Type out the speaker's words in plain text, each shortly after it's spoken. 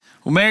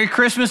Well, Merry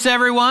Christmas,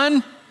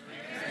 everyone.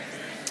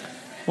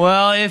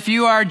 Well, if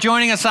you are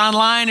joining us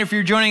online, if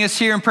you're joining us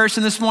here in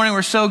person this morning,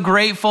 we're so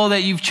grateful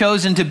that you've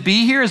chosen to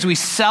be here as we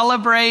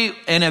celebrate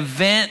an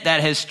event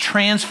that has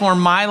transformed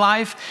my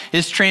life,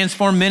 has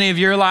transformed many of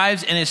your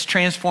lives, and has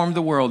transformed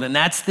the world. And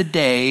that's the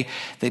day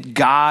that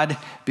God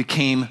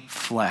became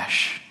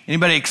flesh.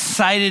 Anybody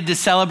excited to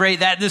celebrate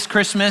that this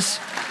Christmas?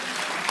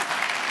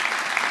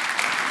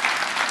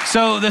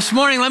 So this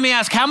morning, let me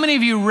ask, how many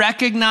of you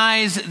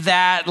recognize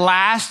that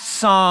last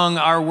song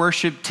our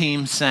worship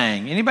team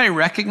sang? Anybody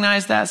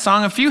recognize that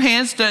song? A few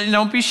hands,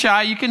 don't be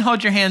shy. You can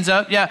hold your hands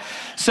up. Yeah.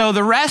 So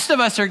the rest of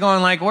us are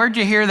going like, where'd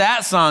you hear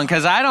that song?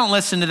 Because I don't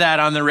listen to that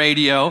on the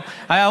radio.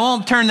 I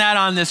won't turn that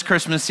on this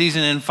Christmas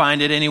season and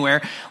find it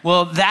anywhere.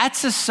 Well,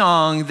 that's a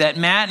song that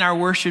Matt and our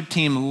worship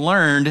team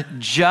learned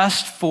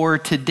just for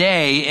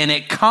today. And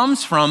it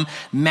comes from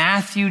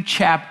Matthew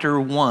chapter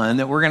 1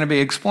 that we're going to be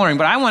exploring.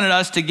 But I wanted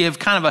us to give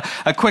kind of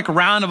a quick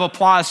round of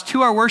applause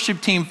to our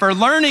worship team for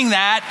learning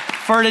that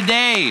for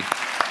today.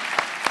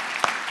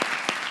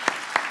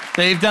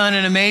 They've done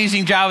an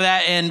amazing job of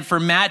that. And for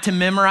Matt to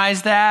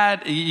memorize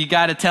that, you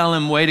got to tell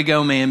him, way to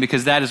go, man,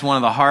 because that is one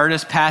of the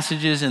hardest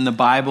passages in the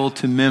Bible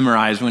to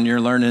memorize when you're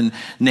learning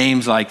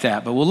names like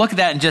that. But we'll look at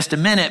that in just a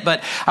minute.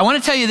 But I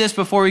want to tell you this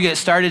before we get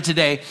started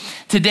today.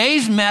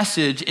 Today's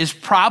message is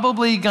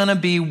probably going to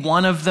be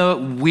one of the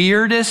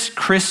weirdest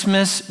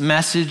Christmas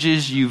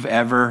messages you've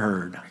ever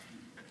heard.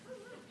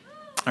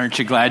 Aren't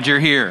you glad you're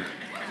here?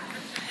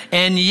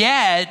 And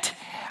yet,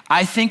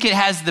 I think it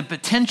has the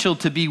potential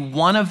to be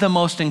one of the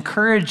most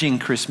encouraging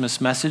Christmas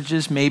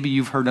messages maybe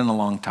you've heard in a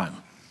long time.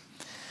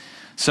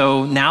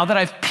 So now that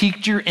I've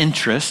piqued your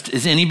interest,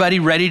 is anybody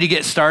ready to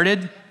get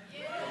started?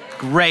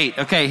 Great.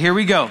 Okay, here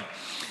we go.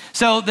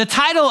 So the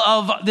title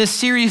of this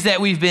series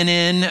that we've been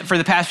in for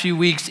the past few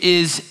weeks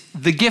is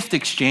The Gift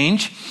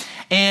Exchange.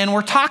 And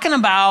we're talking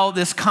about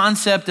this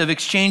concept of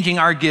exchanging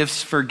our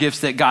gifts for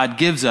gifts that God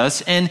gives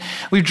us. And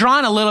we've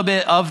drawn a little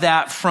bit of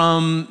that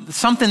from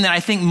something that I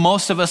think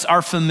most of us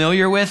are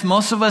familiar with.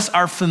 Most of us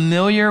are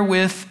familiar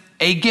with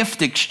a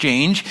gift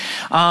exchange.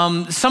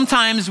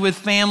 Sometimes with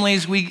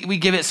families, we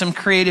give it some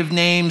creative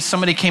names.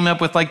 Somebody came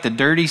up with like the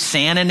Dirty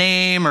Santa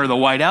name or the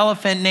White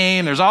Elephant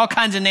name. There's all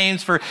kinds of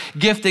names for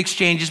gift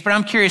exchanges. But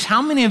I'm curious,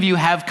 how many of you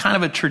have kind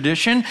of a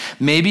tradition,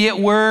 maybe at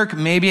work,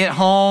 maybe at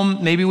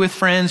home, maybe with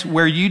friends,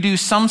 where you do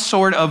some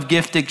sort of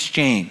gift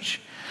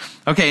exchange?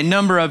 Okay, a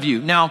number of you.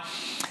 Now,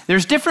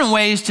 there's different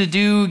ways to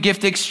do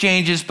gift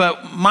exchanges,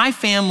 but my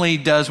family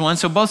does one.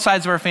 So both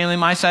sides of our family,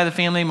 my side of the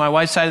family, my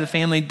wife's side of the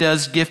family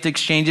does gift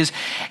exchanges.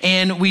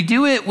 And we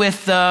do it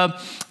with kind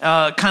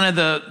of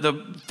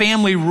the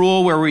family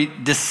rule where we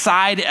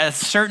decide a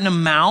certain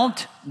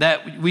amount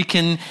that we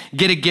can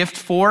get a gift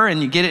for,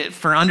 and you get it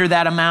for under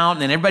that amount.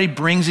 And then everybody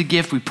brings a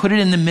gift. We put it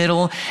in the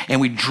middle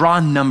and we draw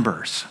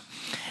numbers.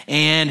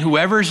 And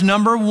whoever's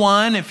number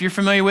one, if you're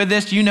familiar with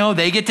this, you know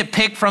they get to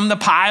pick from the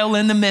pile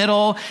in the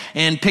middle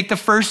and pick the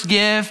first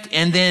gift.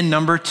 And then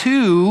number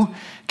two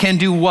can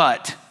do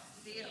what?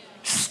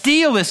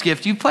 Steal this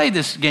gift. You played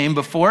this game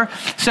before.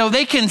 So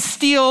they can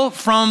steal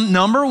from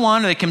number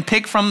one, or they can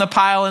pick from the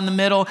pile in the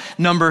middle.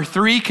 Number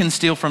three can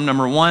steal from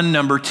number one,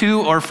 number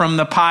two, or from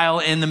the pile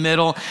in the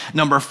middle.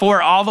 Number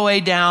four, all the way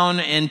down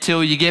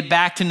until you get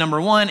back to number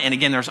one. And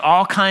again, there's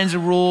all kinds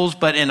of rules,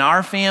 but in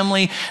our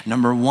family,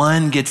 number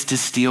one gets to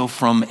steal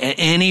from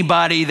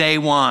anybody they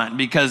want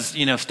because,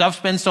 stuff's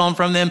been stolen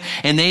from them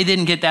and they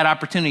didn't get that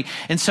opportunity.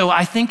 And so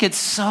I think it's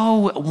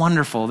so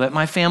wonderful that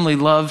my family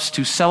loves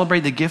to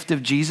celebrate the gift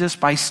of Jesus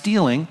by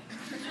stealing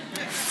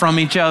from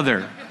each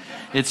other.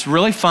 It's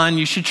really fun.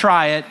 You should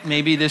try it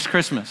maybe this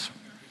Christmas.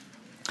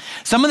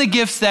 Some of the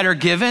gifts that are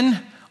given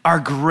are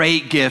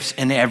great gifts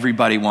and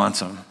everybody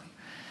wants them.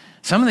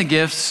 Some of the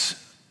gifts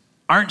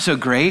aren't so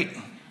great.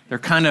 They're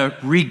kind of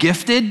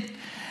re-gifted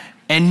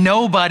and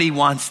nobody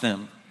wants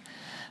them.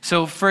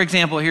 So for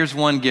example, here's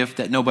one gift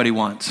that nobody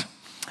wants.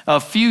 A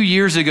few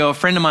years ago, a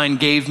friend of mine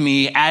gave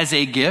me as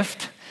a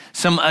gift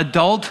some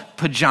adult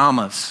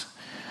pajamas.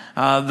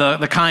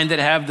 The kind that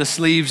have the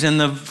sleeves and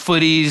the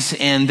footies,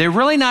 and they're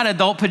really not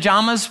adult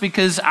pajamas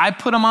because I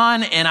put them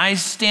on and I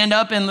stand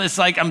up and it's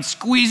like I'm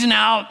squeezing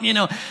out,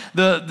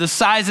 the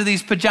size of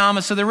these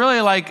pajamas. So they're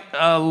really like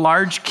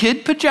large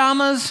kid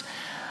pajamas.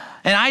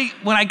 And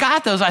when I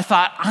got those, I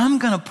thought, I'm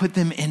going to put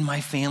them in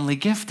my family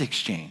gift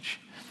exchange.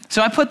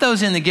 So I put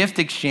those in the gift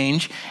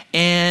exchange,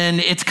 and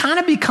it's kind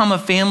of become a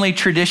family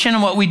tradition.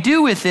 And what we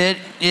do with it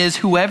is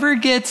whoever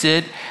gets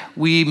it,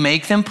 we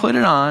make them put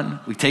it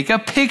on. We take a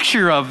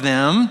picture of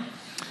them,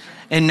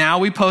 and now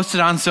we post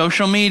it on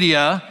social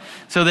media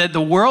so that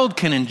the world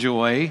can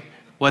enjoy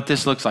what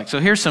this looks like.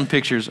 So here's some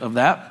pictures of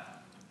that.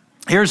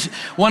 Here's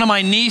one of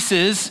my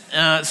nieces.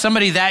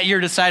 Somebody that year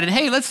decided,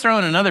 hey, let's throw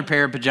in another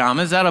pair of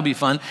pajamas. That'll be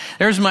fun.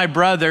 There's my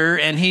brother,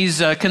 and he's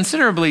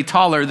considerably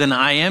taller than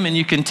I am, and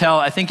you can tell,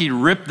 I think he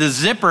ripped the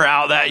zipper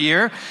out that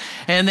year.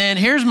 And then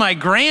here's my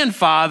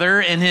grandfather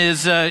in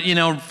his,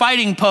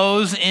 fighting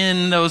pose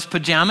in those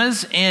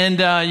pajamas,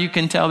 and you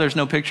can tell there's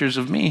no pictures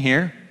of me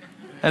here.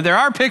 There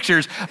are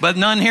pictures, but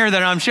none here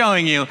that I'm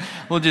showing you.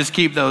 We'll just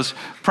keep those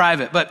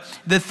private. But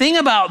the thing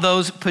about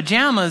those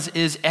pajamas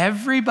is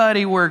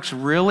everybody works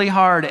really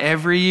hard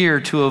every year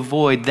to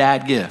avoid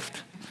that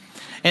gift.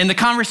 And the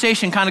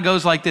conversation kind of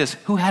goes like this: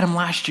 who had them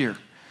last year?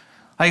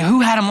 Like,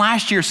 who had them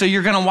last year? So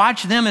you're going to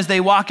watch them as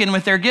they walk in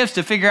with their gifts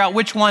to figure out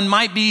which one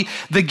might be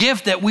the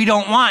gift that we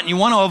don't want. You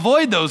want to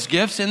avoid those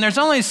gifts. And there's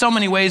only so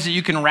many ways that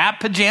you can wrap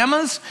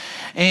pajamas.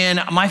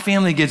 And my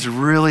family gets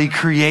really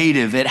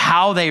creative at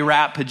how they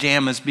wrap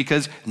pajamas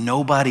because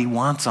nobody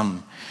wants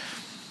them.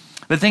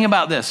 But think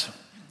about this.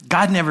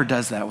 God never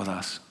does that with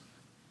us.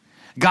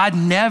 God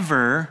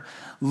never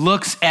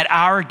looks at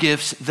our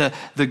gifts,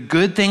 the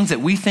good things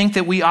that we think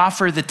that we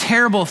offer, the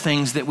terrible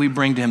things that we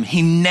bring to him.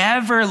 He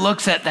never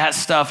looks at that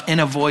stuff and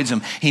avoids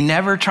them. He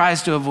never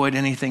tries to avoid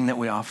anything that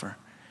we offer.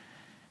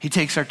 He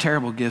takes our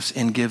terrible gifts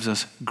and gives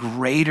us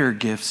greater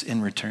gifts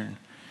in return.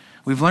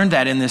 We've learned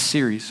that in this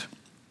series.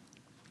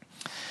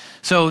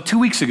 So 2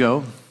 weeks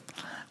ago,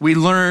 we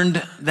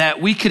learned that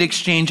we could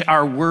exchange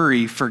our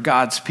worry for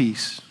God's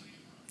peace.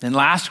 And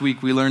last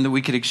week, we learned that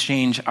we could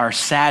exchange our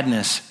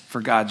sadness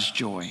for God's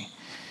joy.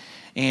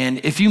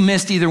 And if you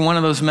missed either one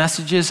of those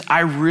messages, I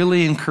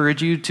really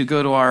encourage you to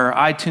go to our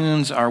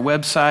iTunes, our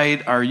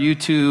website, our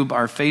YouTube,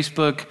 our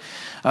Facebook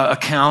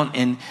account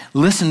and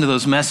listen to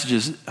those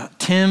messages.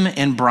 Tim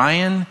and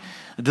Brian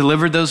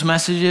delivered those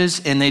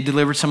messages, and they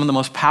delivered some of the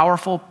most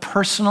powerful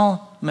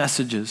personal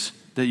messages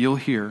that you'll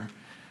hear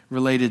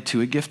related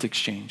to a gift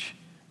exchange.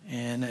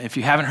 And if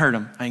you haven't heard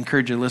them, I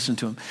encourage you to listen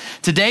to them.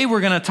 Today,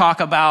 we're going to talk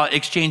about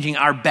exchanging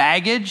our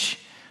baggage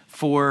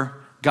for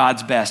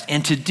God's best.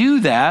 And to do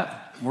that,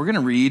 we're going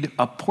to read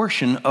a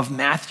portion of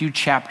Matthew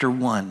chapter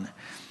 1,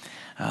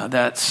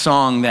 that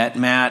song that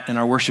Matt and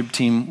our worship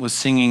team was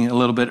singing a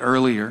little bit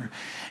earlier.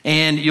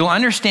 And you'll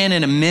understand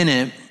in a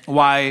minute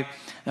why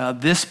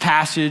this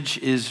passage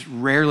is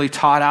rarely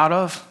taught out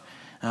of.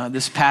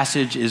 This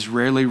passage is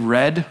rarely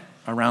read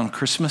around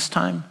Christmas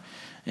time,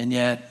 and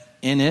yet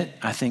in it,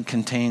 I think,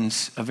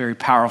 contains a very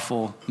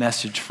powerful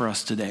message for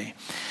us today.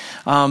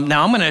 Now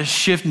I'm going to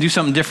shift and do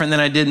something different than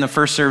I did in the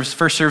first service.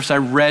 First service, I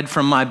read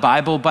from my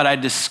Bible, but I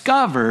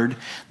discovered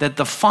that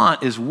the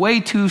font is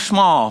way too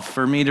small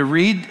for me to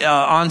read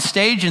on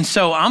stage. And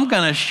so I'm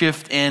going to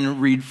shift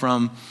and read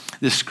from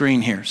the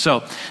screen here. So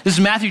this is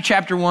Matthew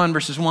chapter 1,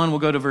 verses 1. We'll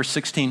go to verse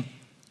 16.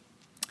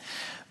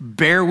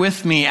 Bear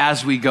with me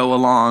as we go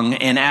along,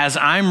 and as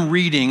I'm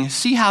reading,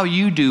 see how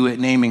you do at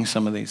naming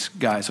some of these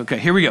guys. Okay,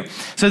 here we go.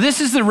 So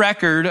this is the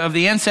record of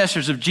the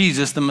ancestors of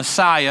Jesus, the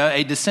Messiah,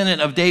 a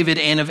descendant of David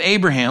and of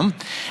Abraham.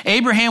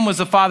 Abraham was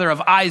the father of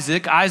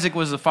Isaac. Isaac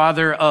was the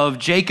father of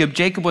Jacob.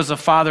 Jacob was the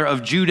father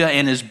of Judah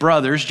and his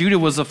brothers. Judah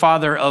was the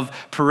father of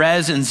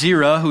Perez and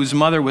Zerah, whose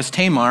mother was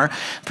Tamar.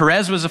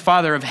 Perez was the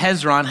father of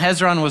Hezron.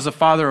 Hezron was the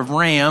father of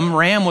Ram.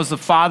 Ram was the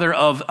father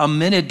of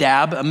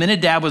Amminadab.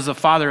 Amminadab was the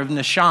father of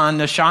Nahshon.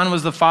 Nahshon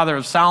was the father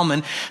of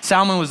Salmon.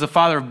 Salmon was the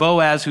father of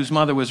Boaz, whose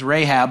mother was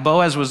Rahab.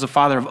 Boaz was the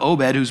father of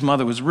Obed, whose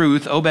mother was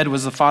Ruth. Obed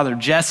was the father of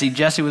Jesse.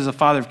 Jesse was the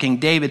father of King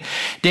David.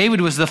 David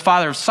was the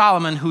father of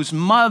Solomon, whose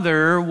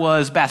mother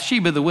was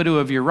Bathsheba, the widow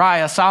of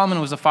Uriah.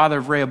 Solomon was the father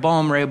of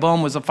Rehoboam.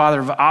 Rehoboam was the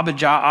father of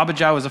Abijah.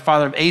 Abijah was the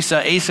father of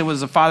Asa. Asa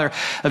was the father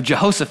of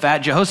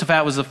Jehoshaphat.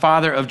 Jehoshaphat was the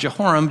father of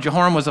Jehoram.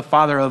 Jehoram was the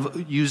father of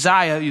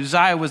Uzziah.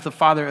 Uzziah was the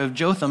father of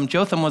Jotham.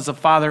 Jotham was the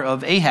father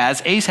of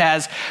Ahaz.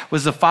 Ahaz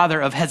was the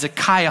father of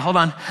Hezekiah. Hold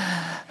on.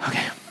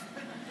 Okay.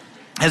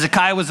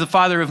 Hezekiah was the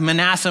father of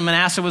Manasseh.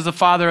 Manasseh was the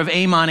father of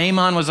Amon.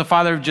 Amon was the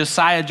father of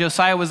Josiah.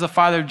 Josiah was the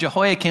father of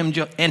Jehoiakim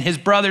and his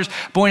brothers,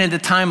 born at the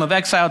time of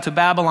exile to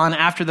Babylon.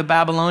 After the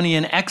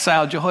Babylonian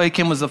exile,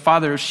 Jehoiakim was the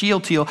father of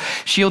Shealtiel.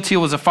 Shealtiel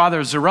was the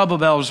father of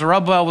Zerubbabel.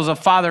 Zerubbabel was the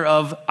father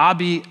of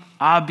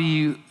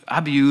Abiud.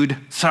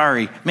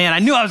 Sorry. Man, I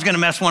knew I was going to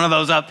mess one of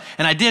those up,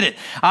 and I did it.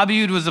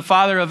 Abiud was the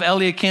father of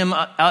Eliakim.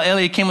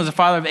 Eliakim was the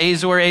father of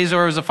Azor.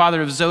 Azor was the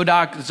father of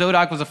Zodok.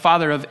 Zodok was the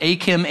father of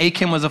Achim.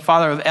 Achim was the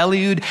father of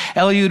Eliud.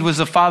 Eliud was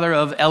the father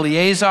of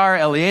Eleazar.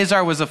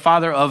 Eleazar was the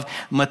father of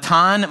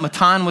Matan.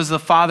 Matan was the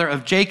father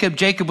of Jacob.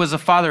 Jacob was the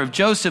father of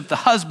Joseph, the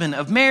husband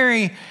of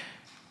Mary.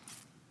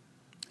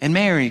 And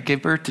Mary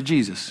gave birth to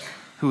Jesus,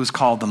 who was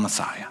called the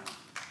Messiah.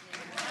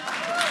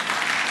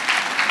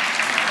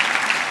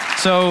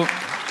 So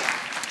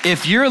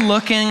if you're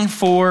looking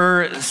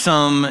for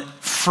some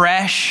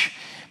fresh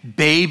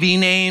baby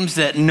names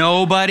that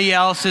nobody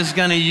else is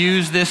going to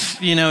use this,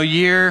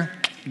 year,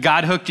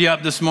 God hooked you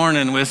up this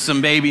morning with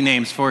some baby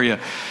names for you.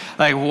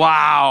 Like,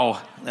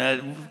 wow.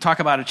 Talk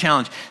about a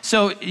challenge.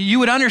 So you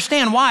would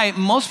understand why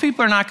most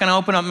people are not going to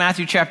open up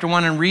Matthew chapter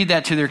 1 and read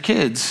that to their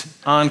kids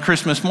on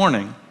Christmas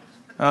morning.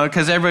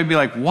 Because everybody would be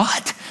like,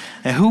 what?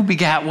 And who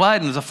begat what?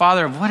 And was the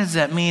father of what does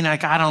that mean?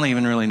 Like, I don't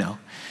even really know.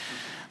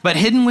 But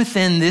hidden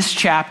within this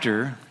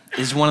chapter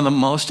is one of the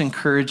most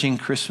encouraging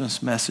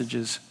Christmas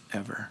messages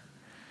ever.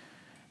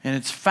 And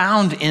it's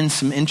found in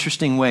some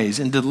interesting ways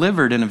and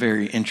delivered in a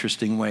very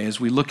interesting way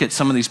as we look at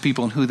some of these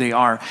people and who they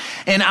are.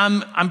 And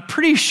I'm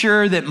pretty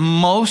sure that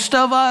most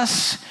of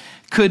us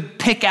could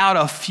pick out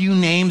a few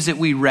names that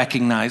we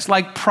recognize,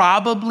 like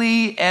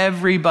probably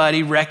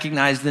everybody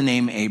recognized the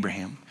name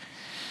Abraham.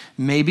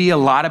 Maybe a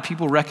lot of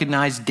people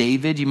recognize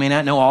David. You may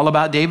not know all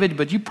about David,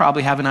 but you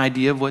probably have an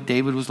idea of what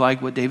David was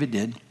like, what David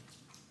did.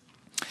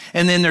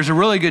 And then there's a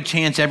really good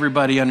chance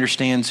everybody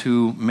understands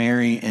who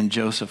Mary and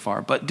Joseph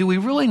are. But do we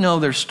really know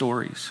their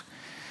stories?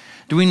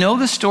 Do we know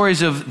the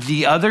stories of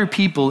the other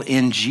people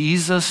in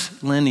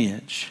Jesus'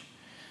 lineage?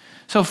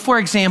 So for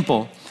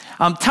example,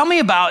 tell me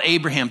about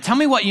Abraham. Tell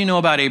me what you know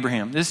about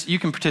Abraham. This, you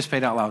can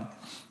participate out loud.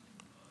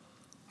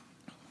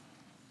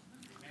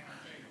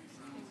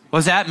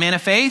 Was that man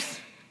of faith?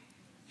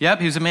 Yep,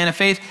 he was a man of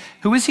faith.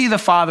 Who was he the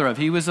father of?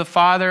 He was the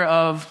father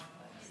of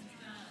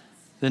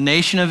the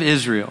nation of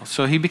Israel.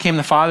 So he became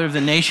the father of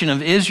the nation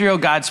of Israel.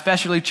 God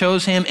specially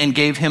chose him and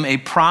gave him a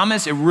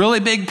promise, a really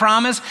big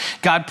promise.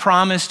 God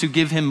promised to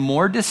give him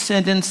more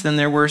descendants than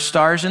there were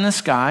stars in the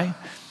sky.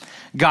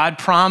 God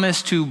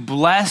promised to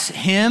bless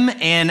him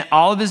and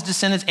all of his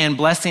descendants and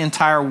bless the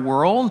entire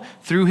world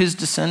through his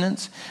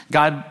descendants.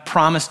 God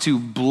promised to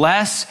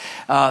bless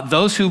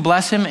those who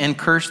bless him and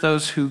curse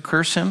those who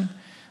curse him.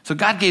 So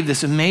God gave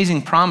this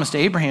amazing promise to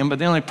Abraham, but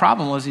the only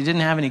problem was he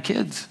didn't have any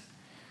kids.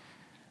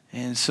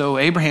 And so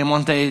Abraham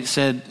one day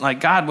said, like,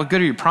 God, what good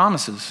are your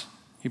promises?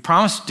 You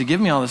promised to give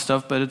me all this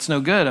stuff, but it's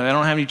no good. I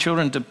don't have any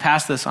children to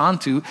pass this on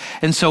to.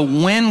 And so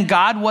when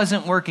God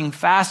wasn't working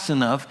fast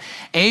enough,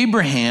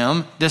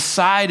 Abraham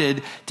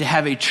decided to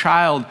have a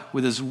child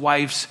with his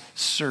wife's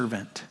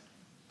servant.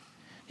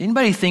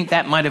 Anybody think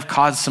that might have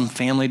caused some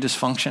family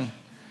dysfunction?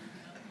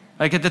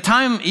 Like at the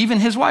time, even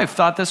his wife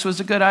thought this was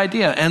a good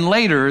idea. And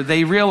later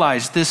they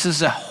realized this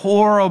is a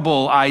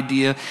horrible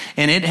idea,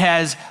 and it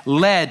has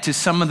led to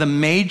some of the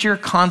major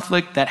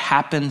conflict that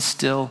happens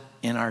still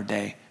in our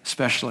day,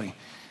 especially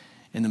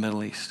in the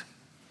Middle East.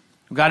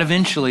 God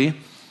eventually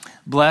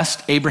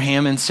blessed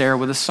Abraham and Sarah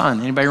with a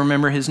son. Anybody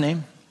remember his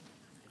name?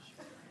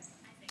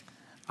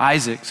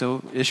 Isaac.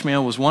 So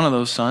Ishmael was one of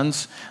those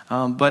sons,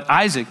 but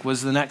Isaac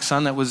was the next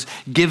son that was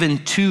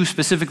given to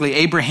specifically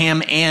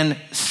Abraham and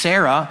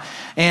Sarah.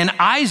 And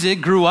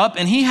Isaac grew up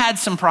and he had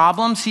some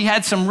problems. He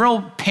had some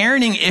real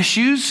parenting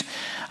issues.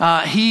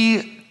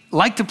 He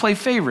liked to play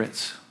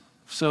favorites.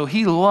 So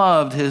he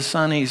loved his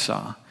son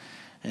Esau,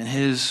 and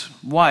his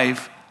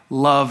wife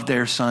loved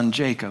their son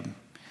Jacob.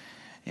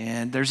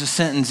 And there's a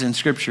sentence in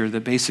Scripture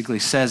that basically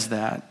says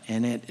that,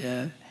 and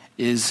it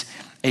is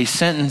a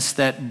sentence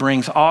that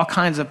brings all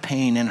kinds of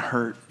pain and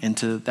hurt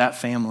into that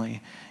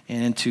family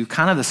and into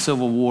kind of the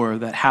civil war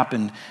that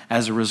happened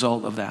as a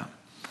result of that.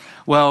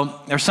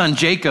 Well, their son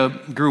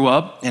Jacob grew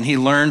up and he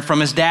learned from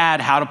his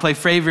dad how to play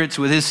favorites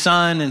with his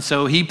son. And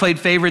so he played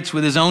favorites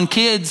with his own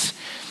kids,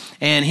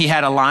 and he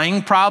had a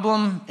lying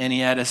problem and he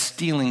had a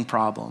stealing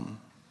problem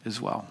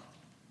as well.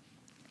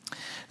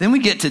 Then we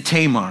get to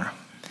Tamar.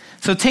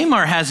 So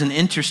Tamar has an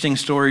interesting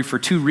story for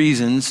two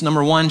reasons.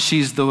 Number one,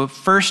 she's the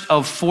first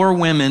of 4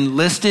 women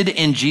listed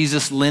in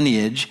Jesus'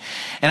 lineage.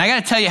 And I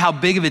got to tell you how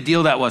big of a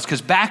deal that was,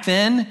 because back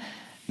then,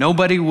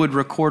 nobody would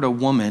record a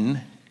woman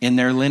in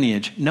their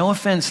lineage. No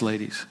offense,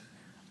 ladies.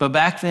 But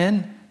back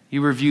then,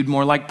 you were viewed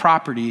more like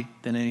property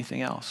than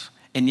anything else.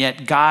 And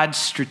yet God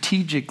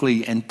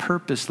strategically and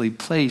purposely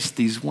placed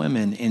these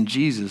women in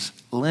Jesus'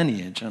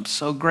 lineage. I'm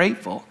so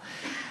grateful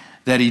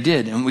that he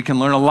did. And we can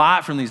learn a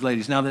lot from these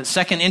ladies. Now, the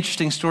second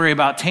interesting story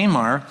about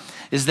Tamar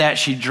is that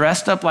she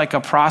dressed up like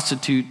a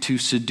prostitute to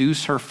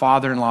seduce her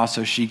father-in-law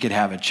so she could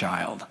have a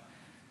child.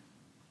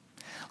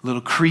 A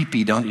little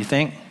creepy, don't you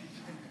think?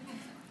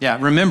 Yeah,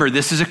 remember,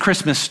 this is a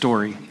Christmas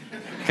story,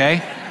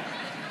 okay?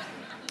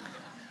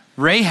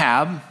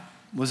 Rahab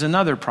was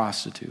another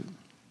prostitute.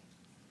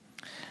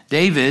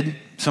 David,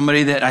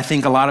 somebody that I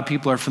think a lot of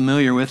people are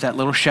familiar with, that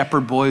little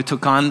shepherd boy who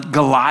took on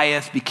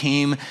Goliath,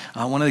 became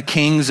one of the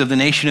kings of the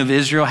nation of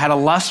Israel, had a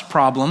lust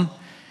problem,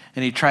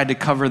 and he tried to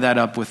cover that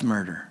up with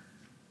murder.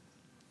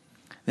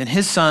 Then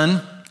his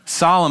son,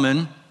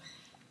 Solomon,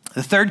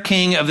 the 3rd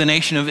king of the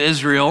nation of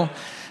Israel,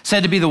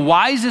 said to be the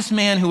wisest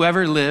man who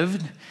ever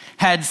lived,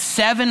 had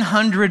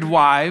 700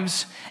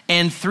 wives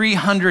and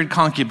 300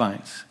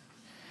 concubines.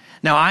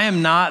 Now, I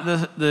am not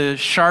the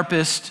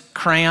sharpest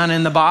crayon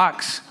in the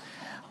box,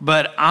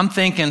 but I'm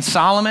thinking,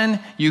 Solomon,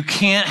 you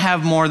can't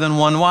have more than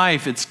one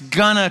wife. It's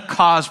gonna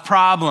cause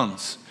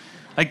problems.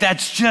 Like,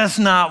 that's just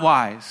not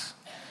wise.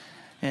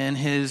 And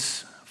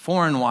his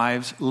foreign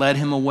wives led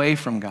him away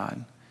from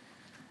God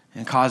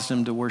and caused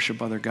him to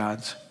worship other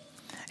gods.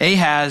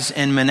 Ahaz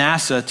and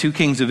Manasseh, 2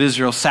 kings of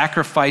Israel,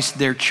 sacrificed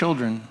their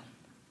children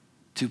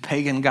to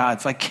pagan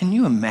gods. Like, can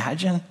you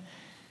imagine?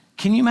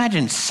 Can you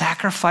imagine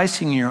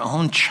sacrificing your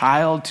own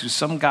child to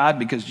some God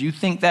because you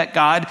think that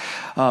God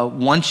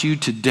wants you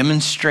to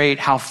demonstrate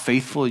how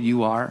faithful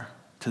you are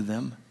to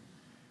them?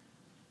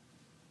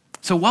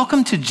 So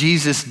welcome to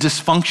Jesus'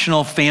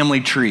 dysfunctional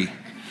family tree.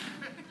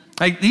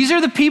 Like, these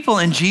are the people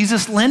in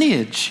Jesus'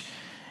 lineage.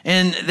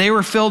 And it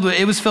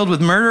was filled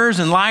with murderers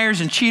and liars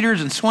and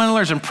cheaters and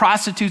swindlers and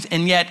prostitutes,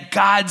 and yet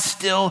God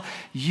still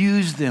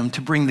used them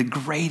to bring the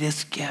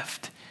greatest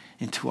gift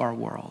into our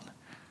world.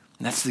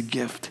 And that's the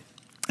gift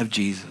of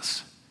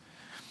Jesus.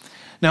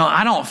 Now,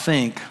 I don't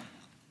think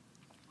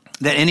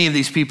that any of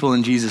these people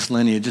in Jesus'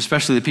 lineage,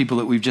 especially the people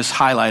that we've just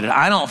highlighted,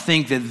 I don't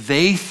think that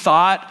they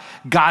thought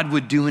God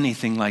would do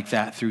anything like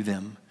that through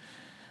them.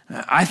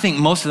 I think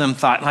most of them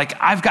thought, like,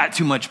 I've got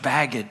too much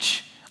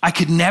baggage. I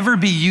could never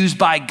be used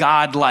by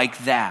God like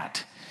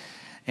that.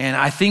 And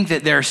I think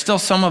that there are still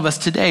some of us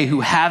today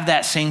who have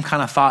that same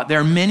kind of thought. There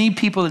are many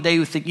people today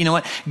who think, you know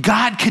what,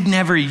 God could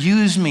never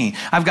use me.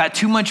 I've got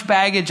too much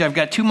baggage. I've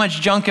got too much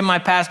junk in my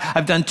past.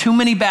 I've done too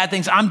many bad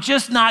things. I'm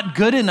just not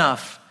good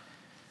enough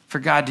for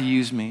God to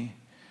use me.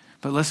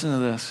 But listen to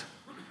this.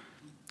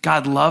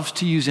 God loves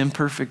to use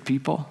imperfect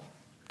people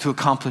to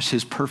accomplish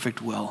his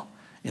perfect will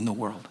in the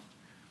world.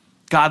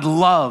 God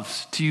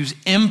loves to use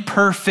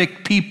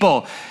imperfect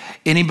people.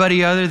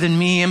 Anybody other than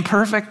me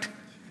imperfect?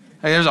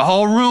 There's a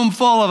whole room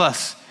full of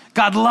us.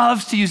 God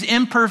loves to use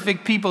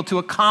imperfect people to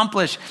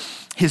accomplish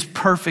his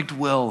perfect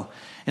will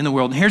in the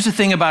world. And here's the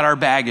thing about our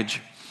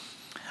baggage.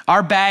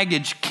 Our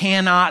baggage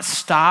cannot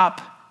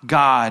stop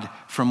God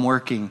from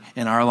working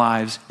in our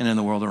lives and in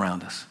the world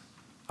around us.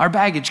 Our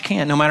baggage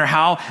can't. No matter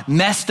how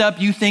messed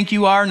up you think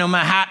you are, no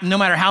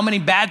matter how many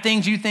bad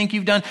things you think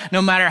you've done,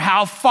 no matter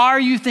how far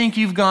you think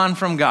you've gone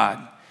from God,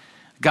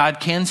 God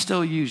can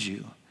still use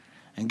you.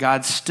 And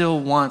God still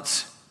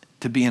wants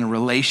to be in a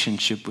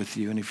relationship with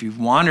you. And if you've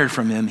wandered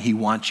from him, he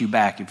wants you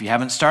back. If you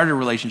haven't started a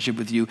relationship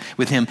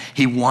with him,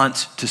 he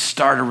wants to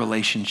start a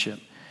relationship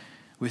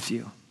with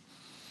you.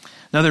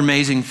 Another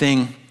amazing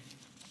thing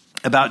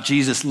about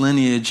Jesus'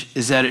 lineage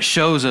is that it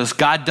shows us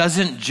God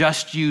doesn't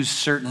just use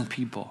certain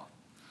people.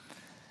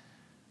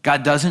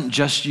 God doesn't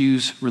just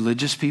use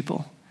religious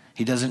people.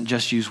 He doesn't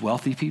just use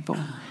wealthy people.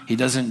 He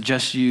doesn't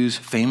just use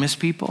famous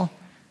people.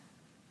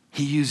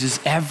 He uses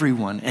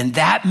everyone. And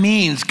that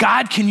means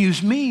God can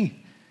use me.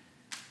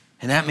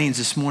 And that means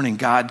this morning,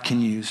 God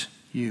can use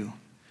you.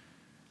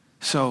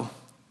 So,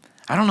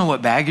 I don't know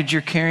what baggage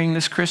you're carrying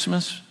this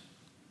Christmas,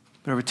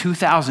 but over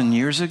 2,000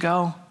 years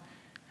ago,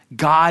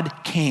 God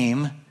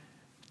came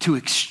to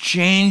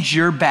exchange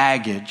your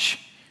baggage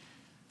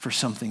for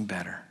something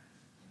better.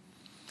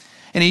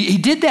 And he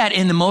did that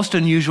in the most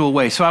unusual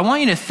way. So I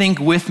want you to think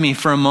with me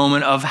for a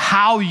moment of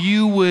how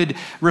you would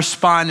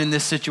respond in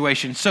this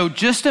situation. So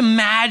just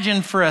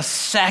imagine for a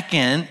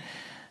second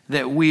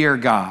that we are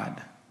God.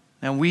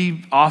 And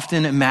we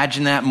often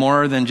imagine that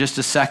more than just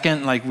a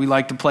second. Like we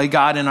like to play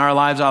God in our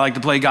lives. I like to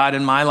play God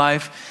in my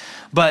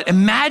life. But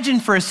imagine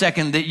for a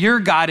second that you're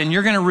God and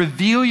you're going to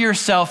reveal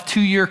yourself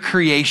to your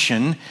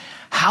creation.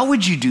 How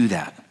would you do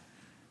that?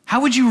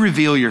 How would you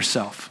reveal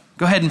yourself?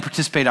 Go ahead and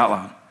participate out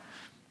loud.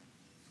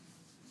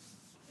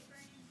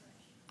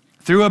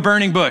 Through a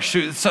burning bush,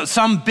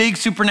 some big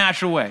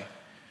supernatural way.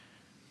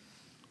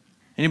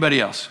 Anybody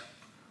else?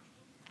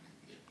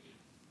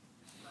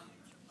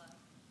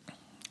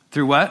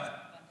 Through what?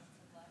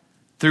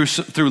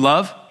 Through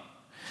love?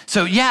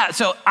 So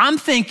I'm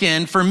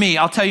thinking, for me,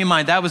 I'll tell you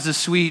mine. That was a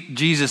sweet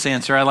Jesus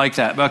answer. I like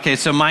that. Okay,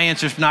 so my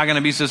answer's not going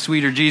to be so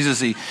sweet or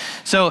Jesus-y.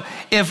 So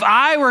if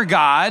I were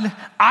God,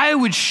 I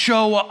would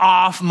show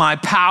off my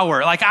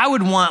power. Like I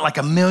would want like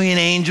 1 million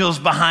angels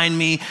behind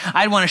me.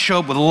 I'd want to show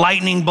up with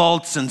lightning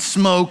bolts and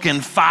smoke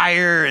and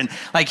fire and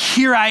like,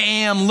 here I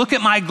am, look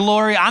at my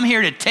glory. I'm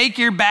here to take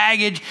your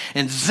baggage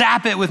and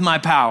zap it with my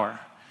power.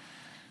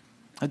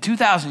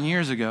 2,000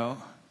 years ago,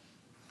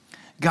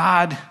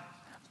 God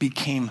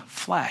became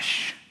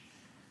flesh.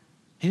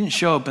 He didn't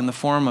show up in the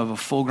form of a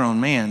full-grown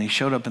man. He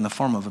showed up in the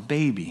form of a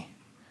baby,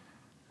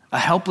 a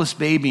helpless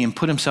baby, and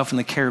put himself in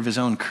the care of his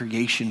own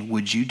creation.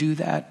 Would you do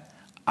that?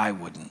 I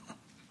wouldn't.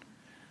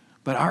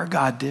 But our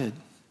God did.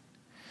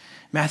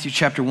 Matthew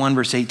chapter 1,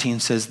 verse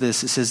 18 says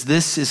this. It says,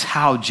 this is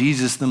how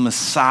Jesus, the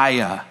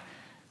Messiah,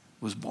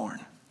 was born.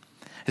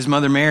 His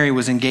mother Mary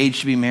was engaged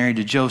to be married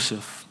to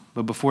Joseph.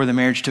 But before the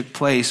marriage took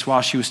place,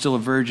 while she was still a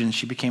virgin,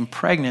 she became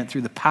pregnant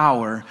through the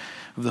power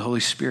of the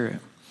Holy Spirit.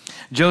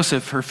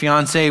 Joseph, her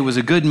fiancé, was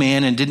a good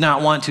man and did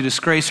not want to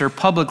disgrace her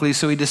publicly,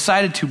 so he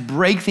decided to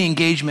break the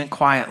engagement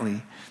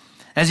quietly.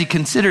 As he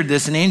considered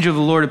this, an angel of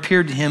the Lord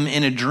appeared to him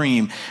in a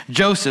dream.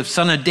 Joseph,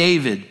 son of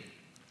David,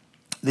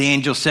 the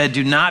angel said,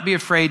 do not be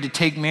afraid to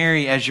take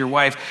Mary as your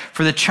wife,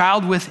 for the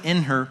child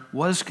within her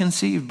was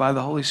conceived by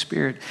the Holy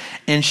Spirit,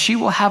 and she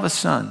will have a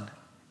son,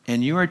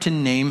 and you are to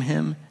name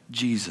him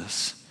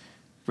Jesus,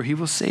 for he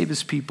will save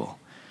his people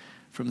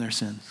from their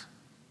sins.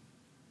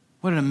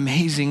 What an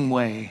amazing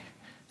way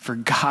for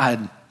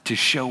God to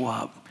show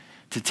up,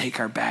 to take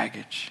our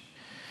baggage.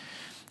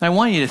 I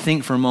want you to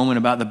think for a moment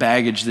about the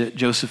baggage that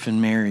Joseph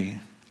and Mary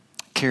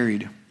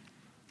carried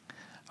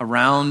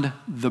around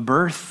the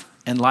birth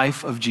and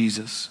life of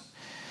Jesus.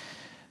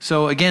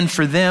 So again,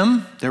 for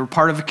them, they were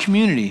part of a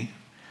community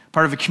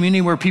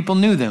where people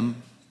knew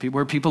them,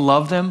 where people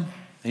loved them.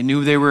 They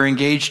knew they were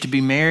engaged to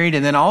be married.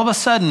 And then all of a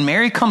sudden,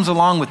 Mary comes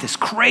along with this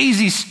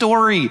crazy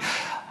story.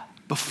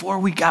 Before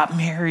we got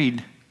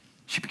married,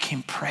 she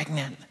became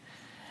pregnant.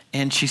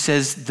 And she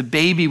says the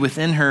baby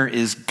within her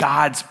is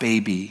God's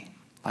baby.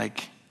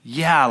 Like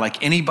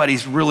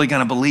anybody's really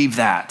going to believe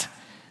that.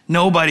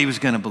 Nobody was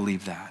going to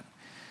believe that.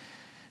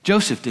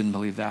 Joseph didn't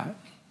believe that.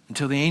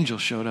 until the angel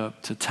showed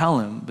up to tell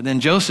him. But then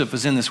Joseph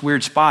was in this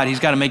weird spot. He's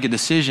got to make a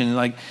decision.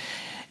 Like,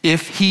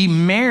 if he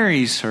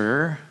marries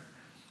her,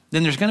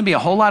 then there's going to be a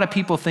whole lot of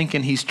people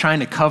thinking he's trying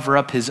to cover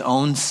up his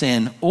own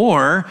sin,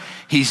 or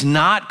he's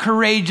not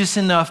courageous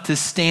enough to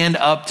stand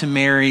up to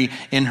Mary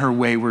in her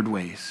wayward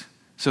ways.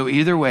 So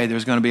either way,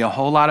 there's going to be a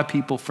whole lot of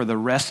people for the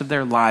rest of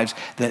their lives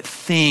that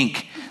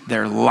think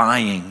they're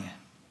lying.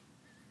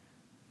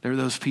 There are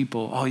those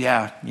people, oh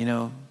yeah,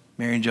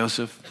 Mary and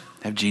Joseph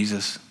have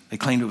Jesus. They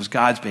claimed it was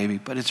God's baby,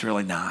 but it's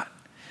really not.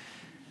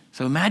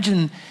 So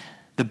imagine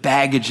the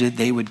baggage that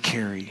they would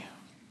carry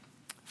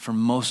for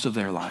most of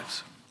their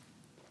lives.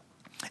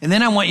 And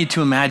then I want you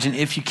to imagine,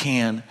 if you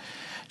can,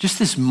 just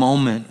this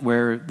moment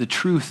where the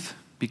truth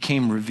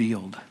became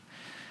revealed,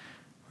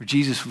 where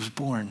Jesus was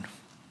born.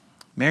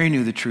 Mary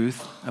knew the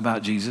truth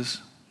about Jesus.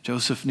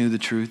 Joseph knew the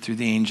truth through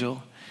the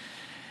angel.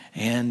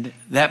 And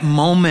that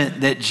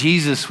moment that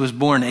Jesus was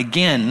born,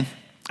 again,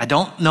 I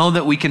don't know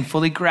that we can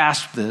fully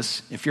grasp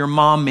this. If you're a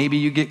mom, maybe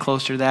you get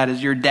closer to that.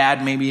 As your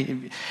dad,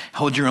 maybe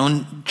hold your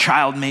own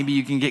child, maybe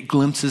you can get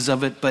glimpses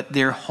of it. But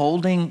they're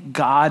holding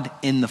God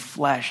in the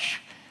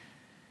flesh,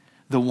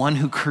 the one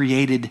who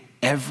created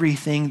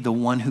everything, the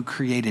one who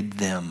created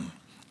them.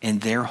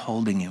 And they're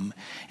holding him,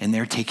 and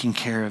they're taking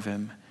care of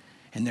him,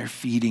 and they're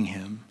feeding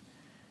him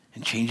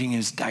and changing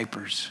his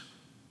diapers.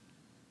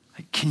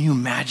 Like, can you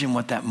imagine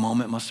what that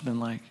moment must have been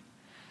like?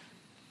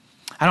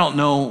 I don't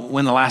know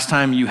when the last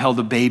time you held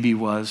a baby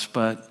was,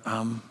 but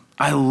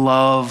I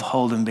love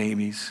holding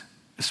babies,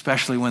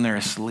 especially when they're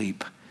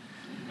asleep.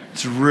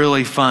 It's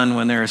really fun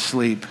when they're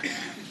asleep.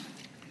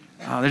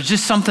 There's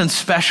just something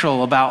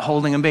special about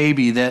holding a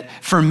baby that,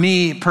 for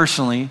me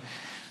personally,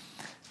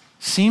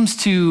 seems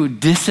to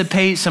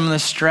dissipate some of the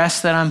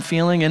stress that I'm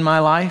feeling in my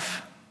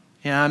life.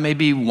 I may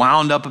be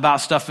wound up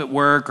about stuff at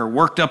work or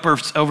worked up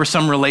over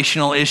some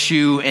relational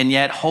issue, and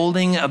yet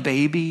holding a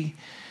baby,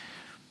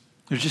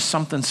 there's just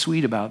something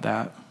sweet about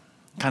that.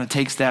 Kind of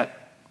takes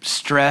that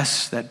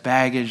stress, that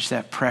baggage,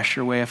 that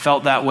pressure away. I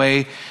felt that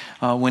way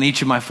when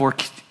each of my 4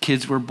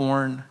 kids were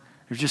born.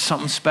 There's just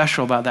something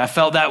special about that. I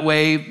felt that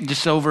way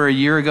just over a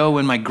year ago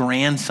when my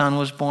grandson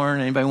was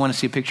born. Anybody want to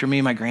see a picture of me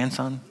and my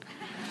grandson?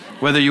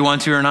 Whether you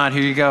want to or not,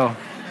 here you go.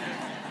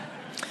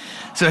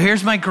 So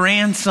here's my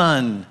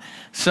grandson.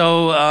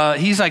 So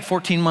he's like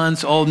 14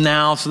 months old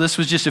now. So this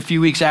was just a few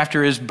weeks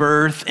after his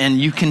birth. And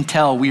you can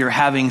tell we are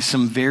having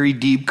some very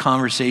deep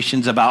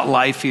conversations about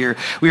life here.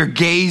 We are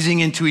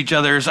gazing into each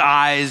other's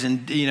eyes,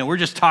 and we're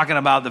just talking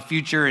about the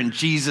future and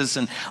Jesus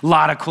and a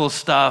lot of cool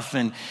stuff.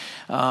 And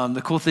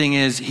the cool thing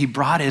is he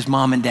brought his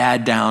mom and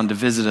dad down to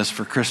visit us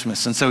for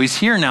Christmas. And so he's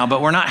here now,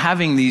 but we're not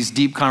having these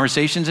deep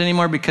conversations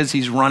anymore because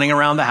he's running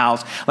around the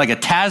house like a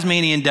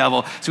Tasmanian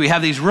devil. So we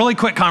have these really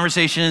quick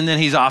conversations, and then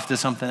he's off to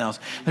something else.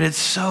 But it's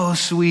so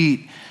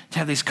sweet to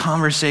have these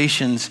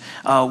conversations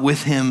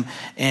with him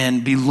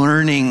and be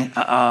learning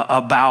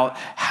about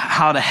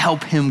how to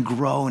help him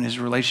grow in his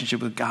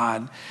relationship with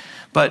God.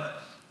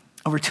 But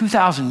over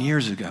 2,000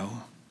 years ago,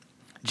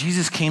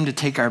 Jesus came to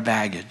take our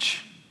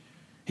baggage.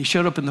 He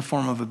showed up in the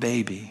form of a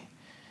baby.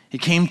 He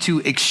came to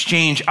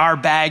exchange our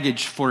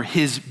baggage for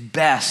his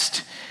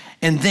best.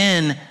 And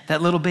then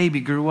that little baby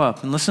grew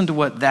up. And listen to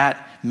what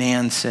that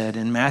man said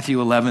in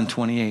Matthew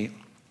 11:28.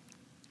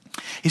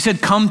 He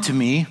said, "Come to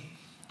me,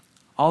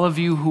 all of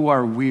you who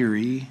are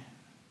weary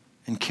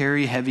and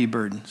carry heavy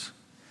burdens,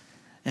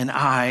 and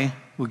I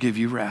will give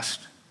you rest."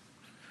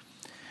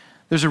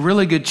 There's a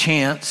really good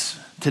chance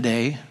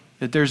today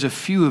that there's a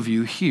few of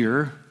you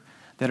here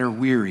that are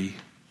weary.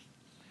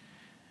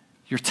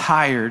 You're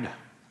tired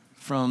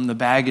from the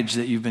baggage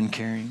that you've been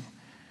carrying.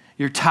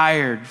 You're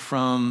tired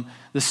from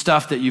the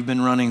stuff that you've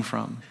been running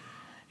from.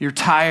 You're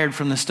tired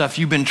from the stuff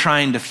you've been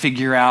trying to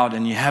figure out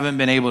and you haven't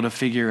been able to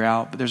figure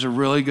out. But there's a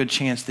really good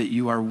chance that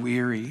you are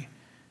weary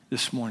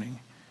this morning.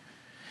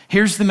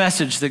 Here's the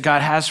message that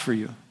God has for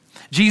you.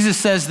 Jesus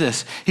says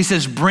this. He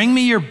says, "Bring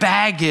me your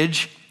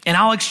baggage and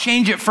I'll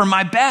exchange it for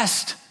my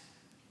best.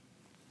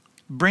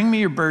 Bring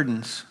me your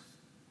burdens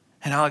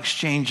and I'll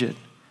exchange it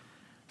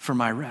for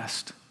my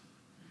rest."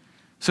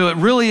 So it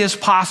really is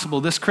possible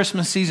this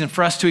Christmas season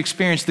for us to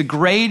experience the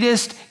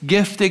greatest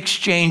gift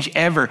exchange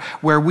ever,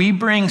 where we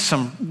bring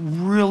some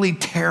really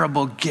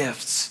terrible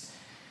gifts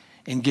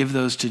and give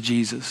those to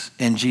Jesus.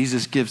 And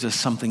Jesus gives us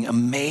something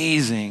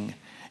amazing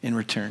in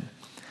return.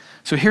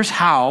 So here's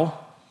how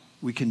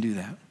we can do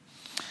that.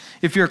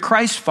 If you're a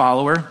Christ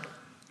follower,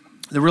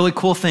 the really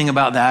cool thing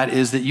about that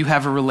is that you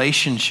have a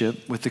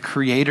relationship with the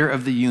creator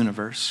of the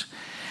universe.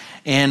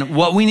 And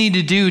what we need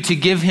to do to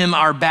give him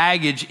our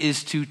baggage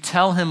is to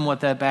tell him what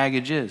that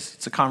baggage is.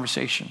 It's a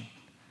conversation.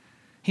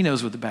 He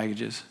knows what the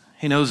baggage is.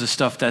 He knows the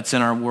stuff that's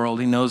in our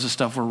world. He knows the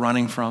stuff we're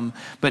running from.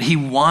 But he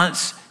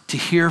wants to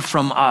hear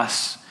from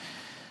us.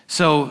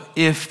 So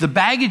if the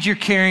baggage you're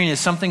carrying is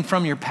something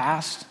from your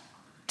past,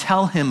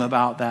 tell him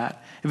about that.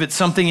 If it's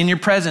something in your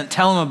present,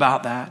 tell him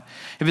about that.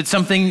 If it's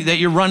something that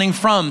you're running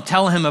from,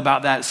 tell him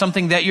about that.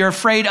 Something that you're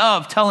afraid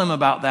of, tell him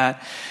about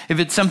that. If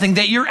it's something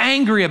that you're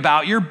angry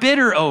about, you're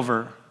bitter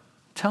over,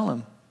 tell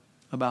him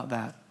about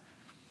that.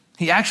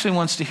 He actually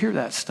wants to hear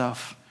that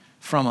stuff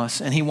from us,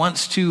 and he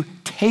wants to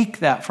take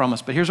that from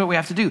us. But here's what we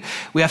have to do.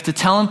 We have to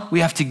tell him, we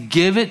have to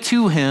give it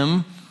to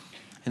him,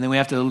 and then we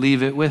have to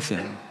leave it with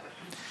him.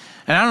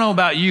 And I don't know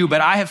about you,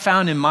 but I have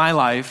found in my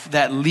life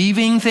that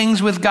leaving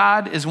things with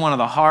God is one of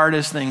the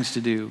hardest things to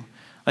do.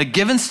 Like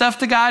giving stuff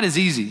to God is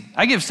easy.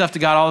 I give stuff to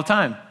God all the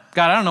time.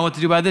 God, I don't know what to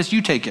do about this.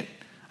 You take it.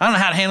 I don't know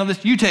how to handle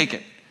this. You take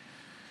it.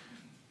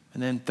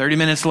 And then 30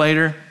 minutes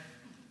later,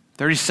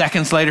 30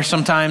 seconds later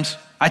sometimes,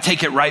 I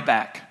take it right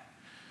back.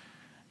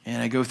 And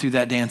I go through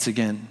that dance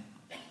again.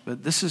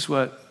 But this is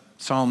what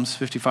Psalms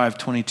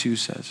 55:22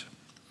 says.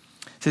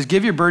 It says,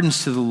 give your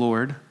burdens to the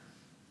Lord,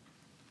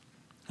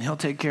 and he'll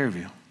take care of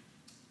you.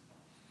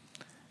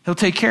 He'll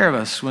take care of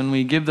us when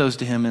we give those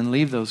to him and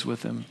leave those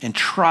with him and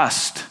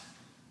trust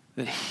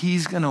that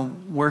he's going to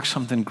work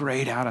something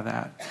great out of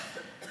that.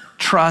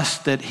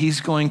 Trust that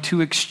he's going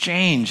to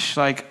exchange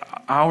like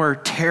our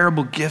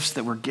terrible gifts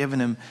that we're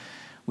giving him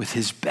with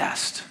his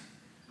best.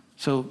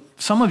 So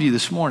some of you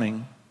this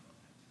morning,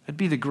 it'd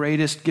be the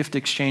greatest gift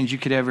exchange you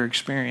could ever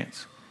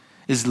experience,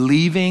 is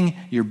leaving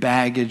your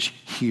baggage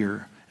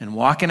here and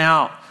walking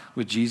out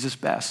with Jesus'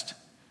 best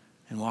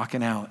and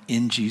walking out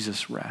in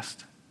Jesus'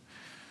 rest.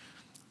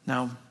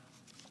 Now,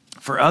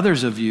 for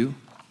others of you,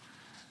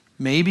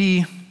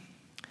 maybe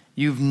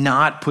you've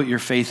not put your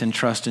faith and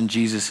trust in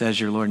Jesus as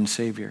your Lord and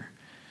Savior.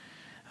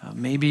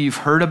 Maybe you've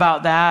heard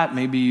about that.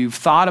 Maybe you've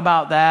thought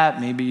about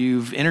that. Maybe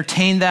you've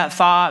entertained that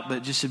thought,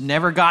 but just have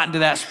never gotten to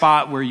that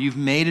spot where you've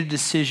made a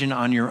decision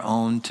on your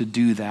own to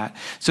do that.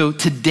 So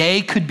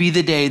today could be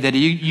the day that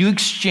you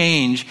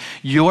exchange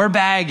your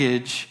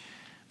baggage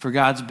for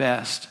God's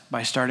best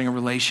by starting a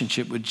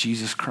relationship with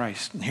Jesus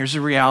Christ. And here's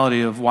the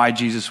reality of why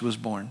Jesus was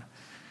born.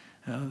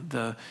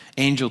 The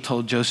angel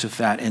told Joseph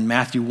that in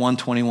Matthew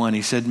 1:21.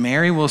 He said,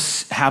 Mary will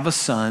have a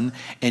son,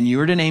 and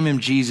you are to name him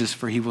Jesus,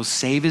 for he will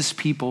save his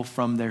people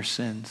from their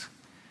sins.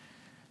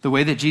 The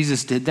way that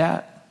Jesus did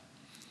that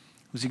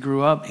was he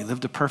grew up, he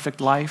lived a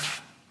perfect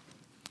life.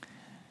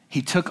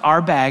 He took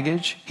our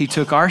baggage, he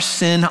took our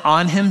sin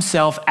on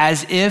himself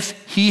as if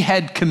he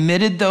had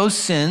committed those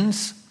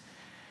sins,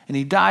 and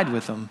he died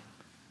with them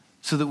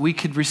so that we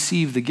could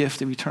receive the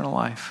gift of eternal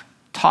life.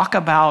 Talk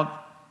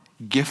about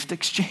gift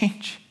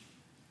exchange.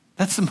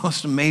 That's the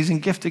most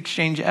amazing gift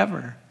exchange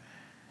ever.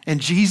 And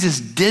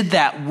Jesus did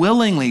that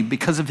willingly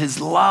because of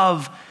his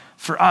love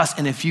for us.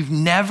 And if you've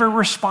never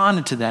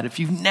responded to that, if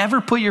you've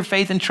never put your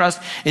faith and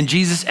trust in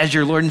Jesus as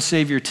your Lord and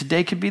Savior,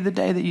 today could be the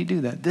day that you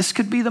do that. This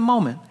could be the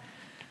moment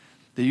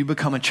that you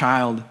become a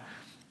child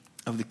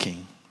of the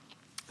King.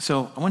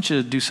 So I want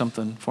you to do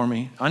something for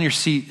me. On your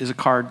seat is a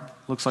card,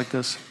 looks like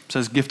this. It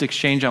says gift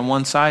exchange on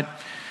one side.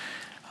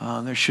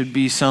 There should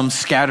be some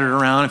scattered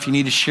around. If you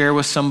need to share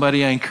with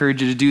somebody, I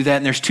encourage you to do that.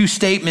 And there's two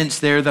statements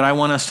there that I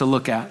want us to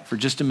look at for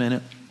just a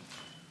minute.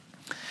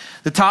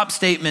 The top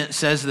statement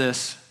says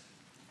this: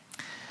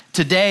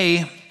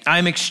 today,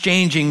 I'm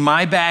exchanging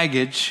my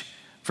baggage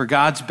for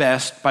God's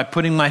best by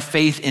putting my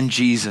faith in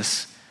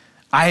Jesus.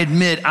 I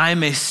admit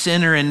I'm a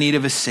sinner in need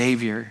of a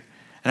Savior,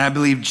 and I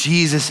believe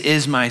Jesus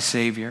is my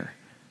Savior.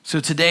 So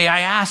today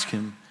I ask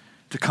him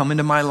to come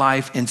into my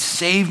life and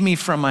save me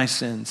from my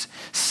sins,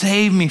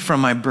 save me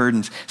from my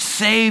burdens,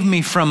 save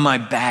me from my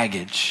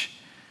baggage.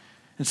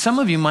 And some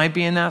of you might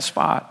be in that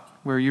spot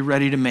where you're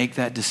ready to make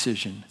that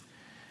decision.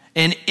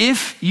 And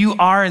if you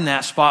are in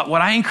that spot,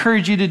 what I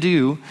encourage you to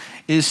do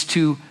is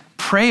to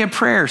pray a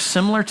prayer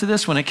similar to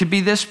this one. It could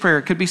be this prayer,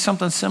 it could be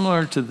something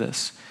similar to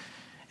this.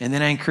 And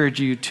then I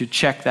encourage you to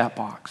check that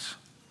box.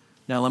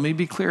 Now, let me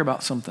be clear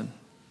about something.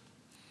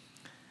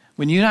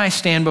 When you and I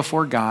stand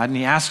before God and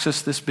he asks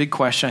us this big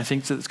question, I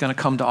think that's going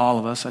to come to all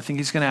of us. I think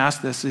he's going to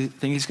ask this. I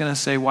think he's going to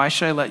say, why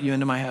should I let you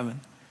into my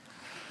heaven?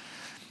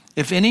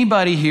 If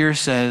anybody here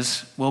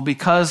says, well,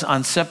 because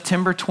on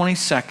September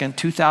 22nd,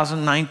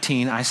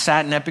 2019, I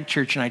sat in Epic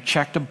Church and I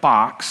checked a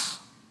box,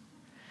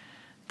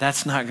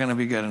 that's not going to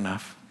be good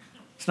enough.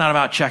 It's not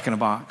about checking a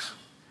box.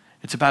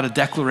 It's about a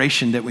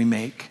declaration that we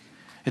make.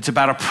 It's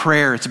about a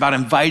prayer. It's about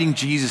inviting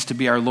Jesus to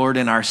be our Lord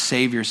and our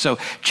Savior. So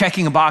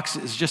checking a box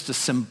is just a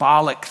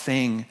symbolic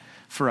thing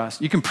for us.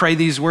 You can pray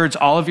these words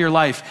all of your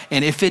life,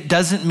 and if it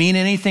doesn't mean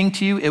anything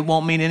to you, it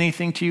won't mean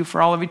anything to you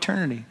for all of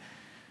eternity.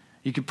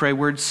 You could pray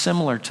words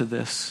similar to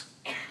this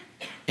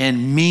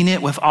and mean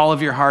it with all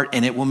of your heart,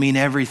 and it will mean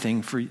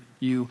everything for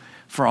you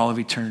for all of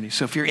eternity.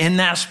 So if you're in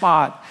that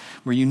spot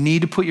where you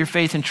need to put your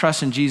faith and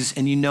trust in Jesus,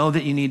 and you know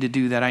that you need to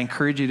do that, I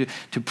encourage you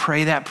to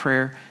pray that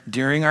prayer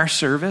during our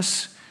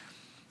service.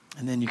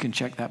 And then you can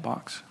check that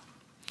box.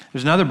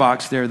 There's another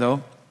box there,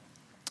 though.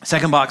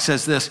 Second box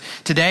says this: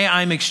 today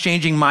I'm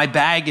exchanging my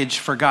baggage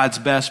for God's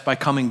best by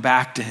coming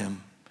back to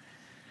him.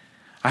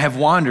 I have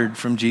wandered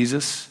from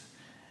Jesus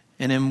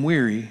and am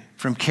weary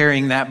from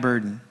carrying that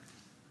burden.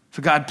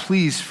 So God,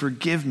 please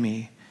forgive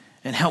me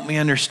and help me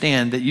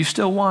understand that you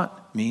still want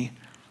me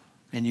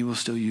and you will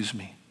still use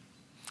me.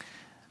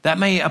 That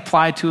may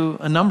apply to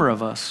a number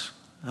of us.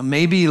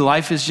 Maybe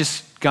life has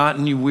just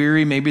gotten you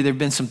weary. Maybe there have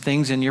been some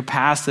things in your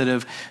past that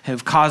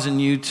have caused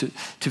you to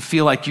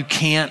feel like you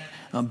can't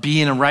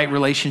be in a right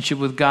relationship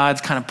with God.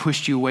 It's kind of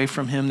pushed you away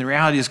from him. The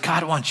reality is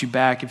God wants you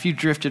back. If you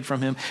drifted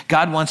from him,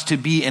 God wants to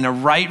be in a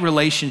right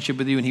relationship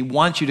with you, and he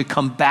wants you to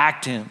come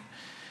back to him.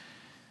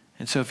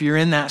 And so if you're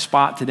in that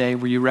spot today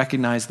where you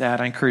recognize that,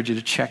 I encourage you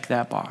to check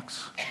that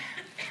box.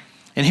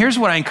 And here's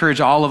what I encourage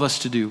all of us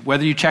to do,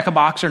 whether you check a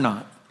box or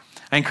not.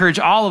 I encourage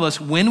all of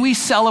us, when we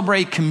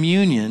celebrate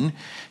communion,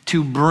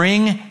 to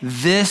bring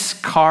this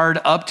card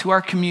up to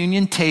our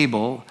communion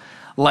table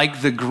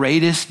like the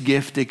greatest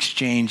gift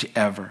exchange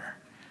ever.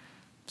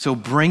 So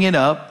bring it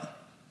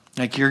up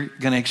like you're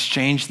going to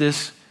exchange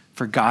this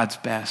for God's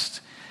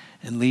best,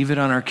 and leave it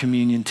on our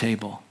communion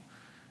table,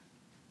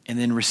 and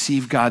then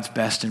receive God's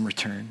best in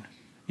return.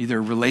 Either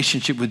a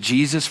relationship with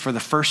Jesus for the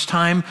first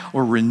time,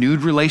 or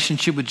renewed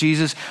relationship with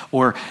Jesus,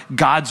 or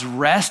God's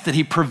rest that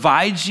he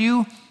provides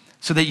you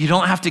so that you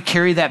don't have to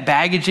carry that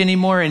baggage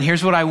anymore. And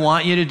here's what I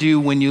want you to do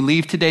when you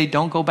leave today.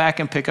 Don't go back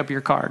and pick up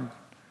your card.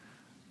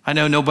 I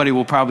know nobody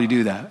will probably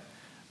do that,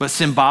 but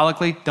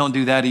symbolically, don't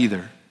do that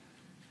either.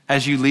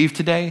 As you leave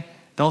today,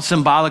 don't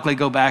symbolically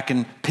go back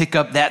and pick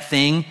up that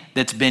thing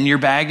that's been your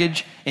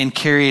baggage and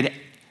carry it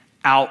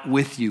out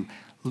with you.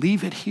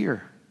 Leave it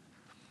here.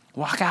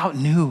 Walk out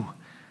new.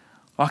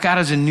 Walk out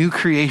as a new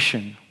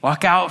creation.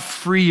 Walk out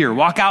freer.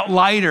 Walk out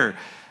lighter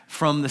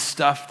from the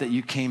stuff that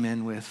you came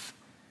in with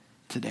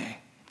today.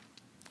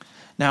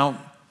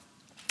 Now,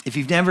 if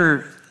you've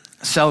never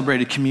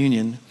celebrated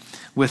communion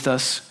with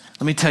us,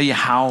 let me tell you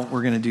how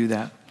we're going to do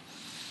that.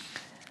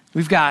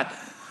 We've got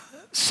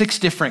 6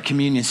 different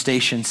communion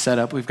stations set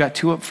up. We've got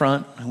 2 up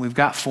front, and we've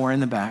got 4 in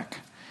the back.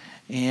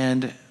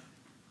 And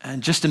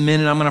in just a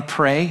minute, I'm going to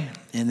pray,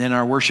 and then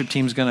our worship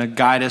team is going to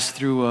guide us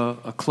through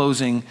a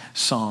closing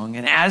song.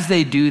 And as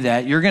they do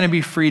that, you're going to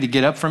be free to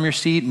get up from your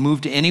seat and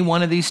move to any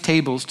one of these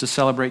tables to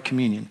celebrate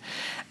communion.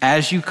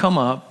 As you come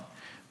up,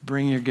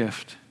 bring your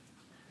gift.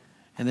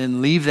 And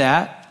then leave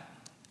that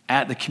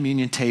at the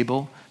communion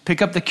table.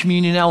 Pick up the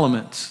communion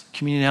elements.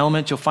 Communion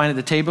elements you'll find at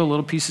the table,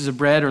 little pieces of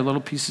bread or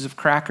little pieces of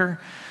cracker,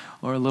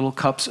 or little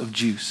cups of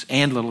juice,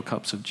 and little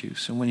cups of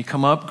juice. And when you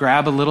come up,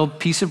 grab a little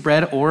piece of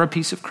bread or a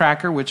piece of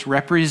cracker, which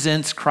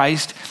represents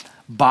Christ's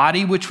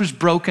body, which was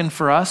broken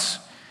for us,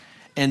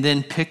 and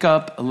then pick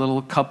up a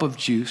little cup of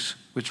juice,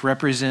 which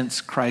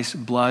represents Christ's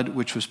blood,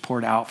 which was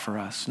poured out for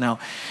us. Now,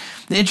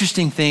 the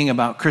interesting thing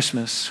about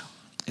Christmas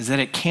is that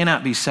it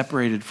cannot be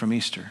separated from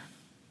Easter.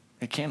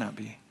 It cannot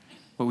be.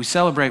 What we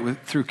celebrate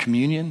through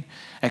communion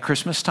at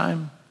Christmas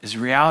time is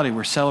reality.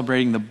 We're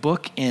celebrating the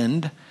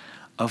bookend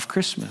of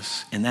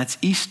Christmas, and that's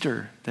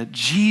Easter, that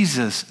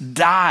Jesus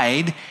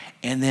died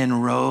and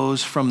then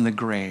rose from the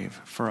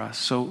grave for us.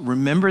 So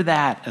remember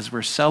that as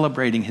we're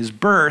celebrating his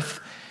birth,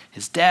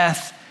 his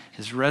death,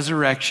 his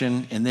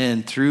resurrection, and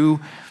then through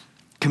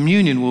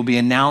communion, we'll be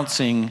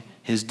announcing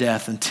his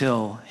death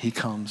until he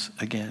comes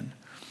again.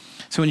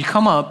 So when you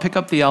come up, pick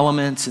up the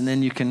elements, and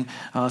then you can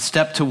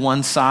step to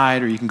one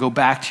side, or you can go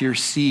back to your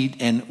seat.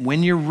 And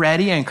when you're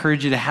ready, I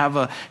encourage you to have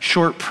a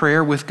short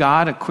prayer with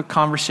God, a quick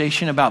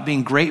conversation about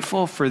being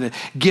grateful for the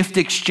gift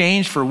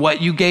exchange for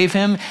what you gave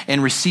him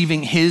and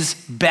receiving his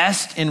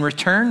best in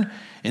return.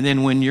 And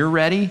then when you're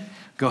ready,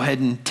 go ahead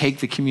and take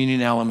the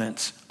communion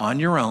elements on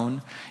your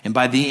own. And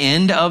by the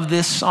end of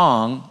this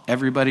song,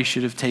 everybody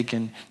should have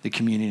taken the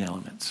communion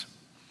elements.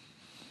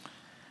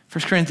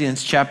 1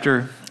 Corinthians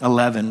chapter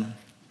 11,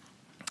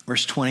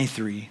 verse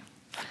 23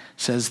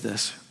 says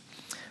this.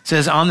 It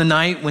says, on the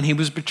night when he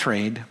was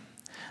betrayed,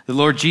 the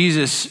Lord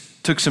Jesus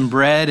took some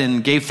bread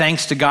and gave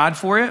thanks to God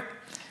for it.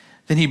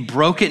 Then he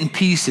broke it in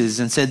pieces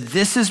and said,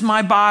 this is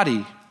my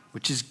body,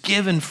 which is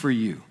given for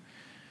you.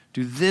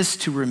 Do this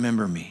to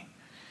remember me.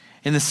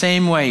 In the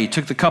same way, he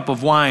took the cup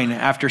of wine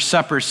after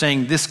supper,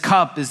 saying, this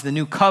cup is the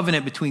new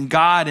covenant between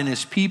God and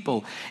his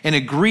people, an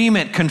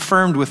agreement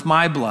confirmed with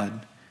my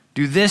blood.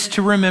 Do this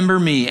to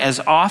remember me as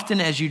often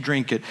as you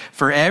drink it.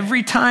 For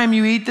every time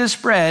you eat this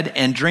bread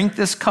and drink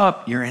this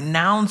cup, you're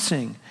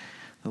announcing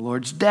the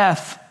Lord's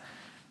death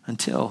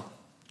until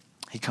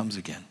he comes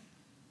again.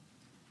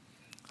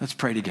 Let's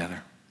pray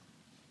together.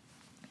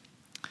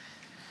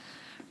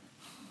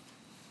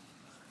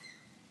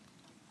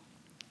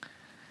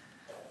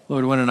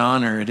 Lord, what an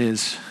honor it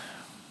is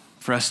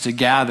for us to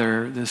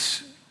gather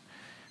this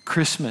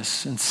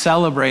Christmas and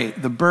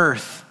celebrate the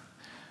birth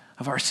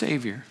of our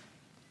Savior.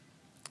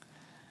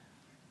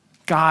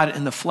 God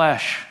in the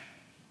flesh.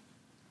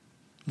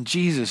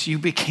 Jesus, you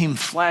became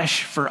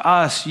flesh for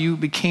us. You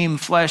became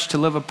flesh to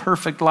live a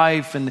perfect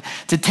life and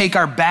to take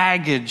our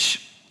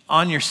baggage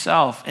on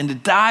yourself and to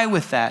die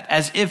with that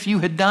as if you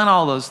had done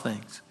all those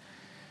things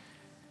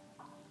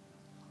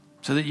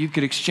so that you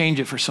could exchange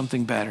it for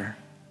something better.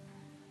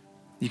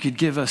 You could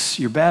give us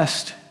your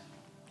best.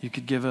 You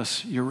could give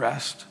us your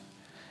rest.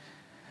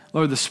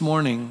 Lord, this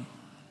morning,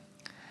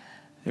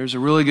 there's a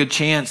really good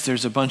chance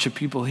there's a bunch of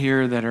people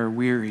here that are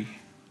weary.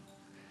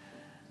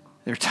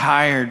 They're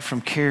tired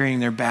from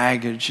carrying their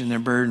baggage and their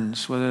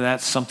burdens, whether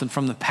that's something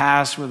from the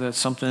past, whether that's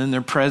something in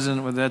their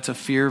present, whether that's a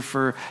fear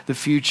for the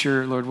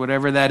future, Lord,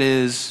 whatever that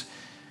is,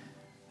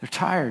 they're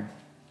tired.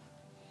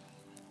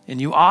 And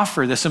you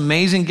offer this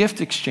amazing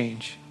gift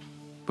exchange.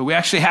 But we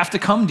actually have to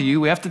come to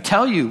you. We have to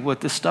tell you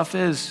what this stuff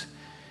is.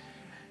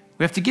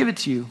 We have to give it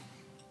to you.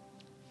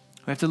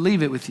 We have to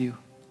leave it with you.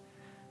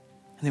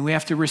 And then we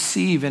have to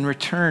receive in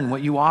return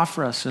what you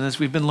offer us. And as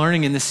we've been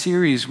learning in this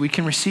series, we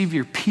can receive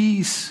your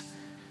peace.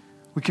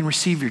 We can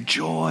receive your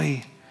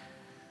joy.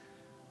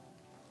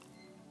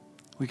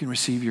 We can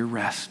receive your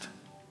rest.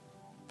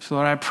 So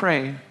Lord, I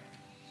pray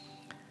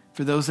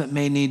for those that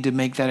may need to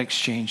make that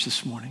exchange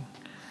this morning.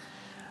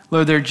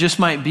 Lord, there just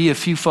might be a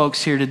few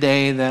folks here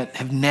today that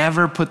have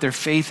never put their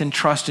faith and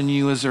trust in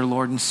you as their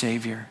Lord and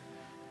Savior.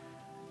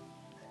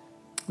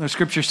 Lord,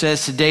 Scripture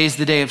says today is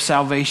the day of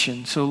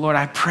salvation. So Lord,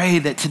 I pray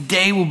that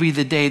today will be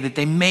the day that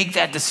they make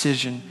that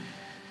decision.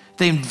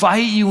 They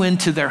invite you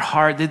into their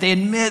heart, that they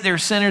admit they're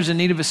sinners in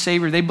need of a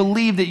Savior. They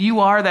believe that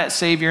you are that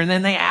Savior, and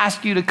then they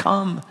ask you to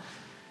come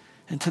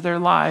into their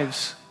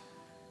lives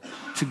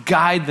to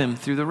guide them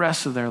through the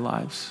rest of their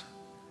lives.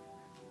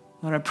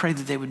 Lord, I pray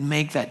that they would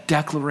make that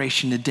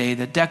declaration today,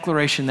 that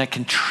declaration that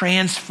can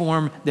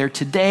transform their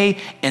today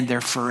and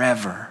their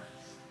forever.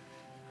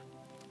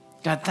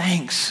 God,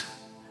 thanks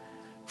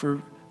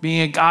for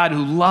being a God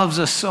who loves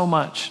us so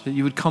much that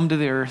you would come to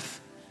the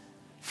earth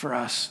for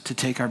us to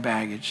take our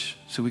baggage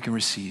so we can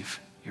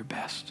receive your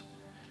best.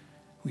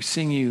 We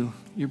sing you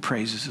your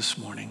praises this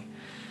morning.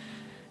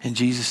 In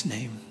Jesus'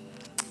 name,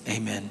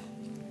 amen.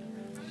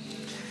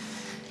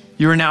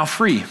 You are now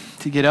free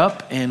to get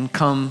up and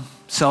come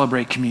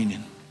celebrate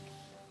communion.